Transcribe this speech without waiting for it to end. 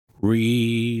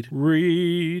Read,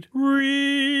 read, read.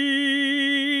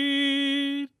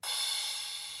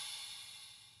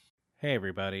 Hey,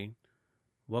 everybody.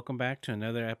 Welcome back to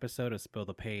another episode of Spill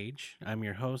the Page. I'm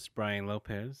your host, Brian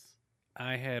Lopez.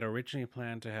 I had originally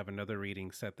planned to have another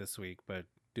reading set this week, but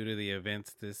due to the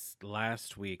events this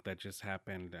last week that just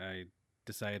happened, I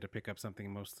decided to pick up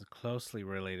something most closely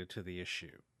related to the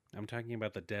issue. I'm talking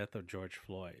about the death of George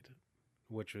Floyd,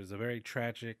 which was a very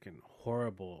tragic and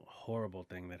horrible, horrible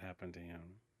thing that happened to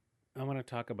him. I want to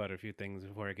talk about a few things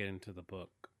before I get into the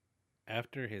book.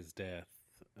 After his death,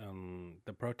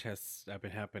 the protests have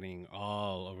been happening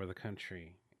all over the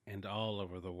country and all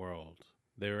over the world.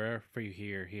 There are a few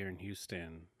here in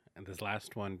Houston, and this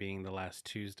last one being the last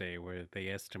Tuesday, where they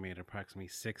estimate approximately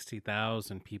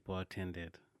 60,000 people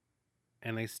attended.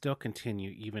 And they still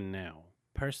continue even now.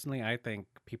 Personally, I think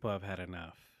people have had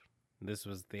enough. This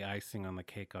was the icing on the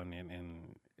cake on it,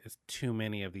 and it's too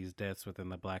many of these deaths within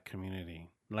the black community.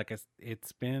 Like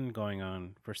it's been going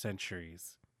on for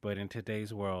centuries, but in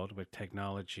today's world, with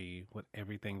technology, with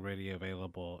everything ready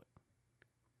available,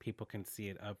 people can see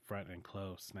it up front and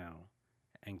close now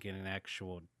and get an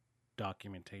actual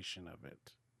documentation of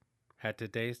it. Had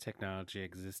today's technology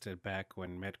existed back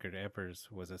when Medgar Evers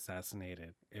was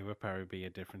assassinated, it would probably be a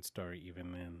different story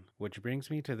even then. Which brings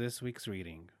me to this week's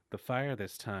reading. The Fire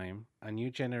This Time, A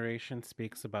New Generation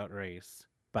Speaks About Race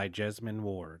by Jesmyn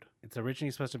Ward. It's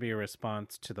originally supposed to be a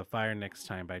response to The Fire Next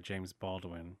Time by James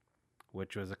Baldwin,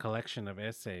 which was a collection of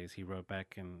essays he wrote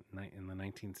back in the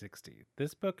 1960s.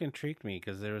 This book intrigued me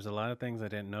because there was a lot of things I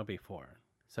didn't know before,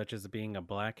 such as being a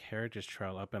black heritage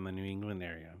trail up in the New England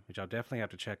area, which I'll definitely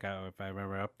have to check out if I'm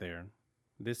ever up there.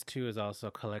 This too is also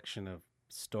a collection of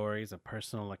stories, of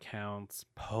personal accounts,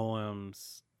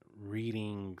 poems,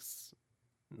 readings.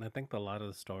 And I think a lot of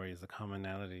the stories, the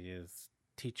commonality is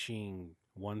teaching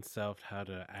oneself how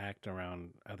to act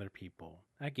around other people.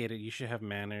 I get it. You should have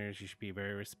manners. You should be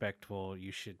very respectful.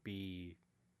 You should be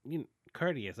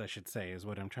courteous, I should say, is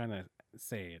what I'm trying to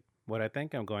say. What I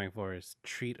think I'm going for is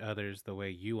treat others the way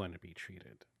you want to be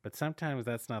treated. But sometimes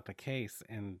that's not the case,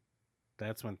 and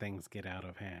that's when things get out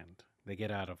of hand. They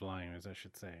get out of line, as I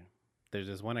should say. There's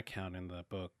this one account in the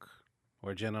book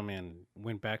where a gentleman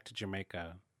went back to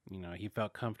Jamaica. He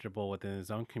felt comfortable within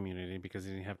his own community because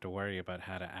he didn't have to worry about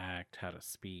how to act, how to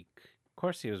speak. Of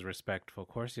course, he was respectful. Of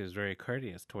course, he was very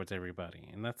courteous towards everybody.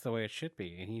 And that's the way it should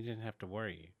be. And he didn't have to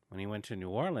worry. When he went to New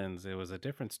Orleans, it was a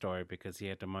different story because he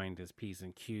had to mind his P's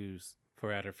and Q's,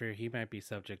 for out of fear he might be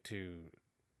subject to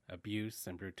abuse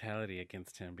and brutality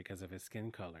against him because of his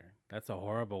skin color. That's a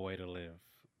horrible way to live.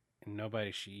 And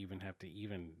nobody should even have to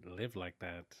even live like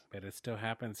that. But it still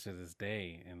happens to this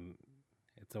day, and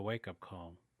it's a wake-up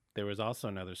call. There was also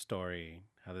another story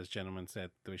how this gentleman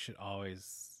said that we should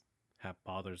always have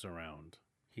fathers around.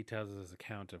 He tells us his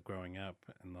account of growing up.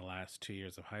 In the last 2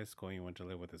 years of high school, he went to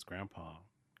live with his grandpa.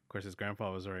 Of course, his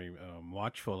grandpa was very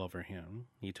watchful over him.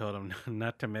 He told him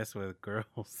not to mess with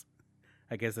girls,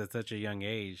 I guess at such a young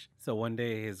age. So one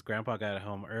day his grandpa got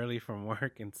home early from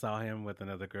work and saw him with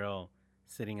another girl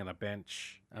sitting on a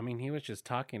bench. I mean, he was just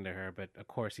talking to her, but of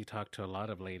course he talked to a lot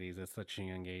of ladies at such a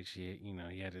young age. He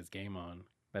had his game on.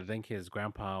 But I think his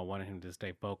grandpa wanted him to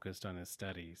stay focused on his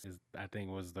studies. I think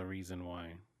was the reason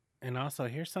why. And also,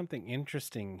 here's something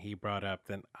interesting he brought up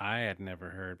that I had never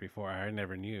heard before. I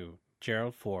never knew.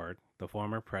 Gerald Ford, the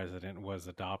former president, was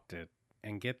adopted.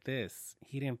 And get this,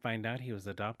 he didn't find out he was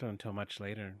adopted until much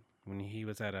later, when he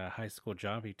was at a high school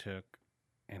job he took,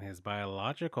 and his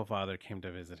biological father came to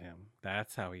visit him.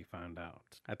 That's how he found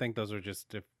out. I think those are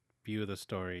just a few of the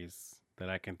stories that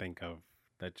I can think of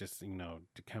that just,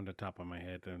 to come to the top of my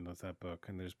head in that book.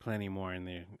 And there's plenty more in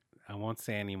there. I won't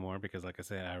say any more because, like I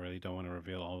said, I really don't want to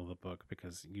reveal all of the book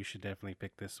because you should definitely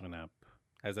pick this one up.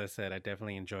 As I said, I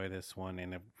definitely enjoy this one,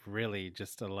 and really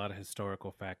just a lot of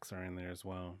historical facts are in there as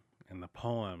well. And the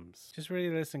poems. Just really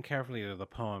listen carefully to the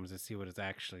poems to see what it's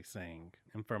actually saying.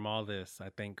 And from all this, I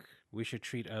think we should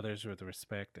treat others with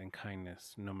respect and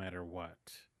kindness no matter what.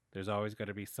 There's always got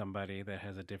to be somebody that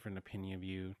has a different opinion of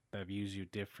you, that views you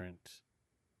different.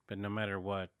 But no matter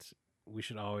what, we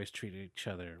should always treat each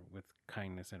other with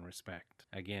kindness and respect.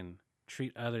 Again,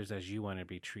 treat others as you want to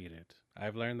be treated.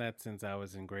 I've learned that since I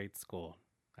was in grade school.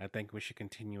 I think we should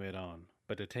continue it on.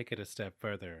 But to take it a step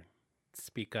further,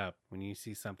 speak up when you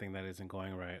see something that isn't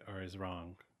going right or is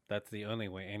wrong. That's the only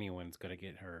way anyone's going to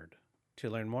get heard. To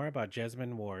learn more about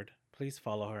Jesmyn Ward, please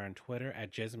follow her on Twitter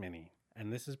at Jesmini.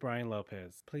 And this is Brian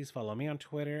Lopez. Please follow me on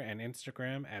Twitter and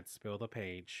Instagram at Spill the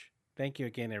Page. Thank you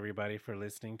again, everybody, for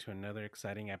listening to another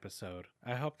exciting episode.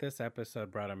 I hope this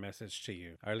episode brought a message to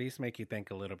you, or at least make you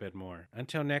think a little bit more.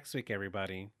 Until next week,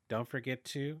 everybody, don't forget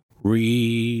to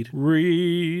read,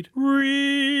 read,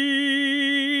 read.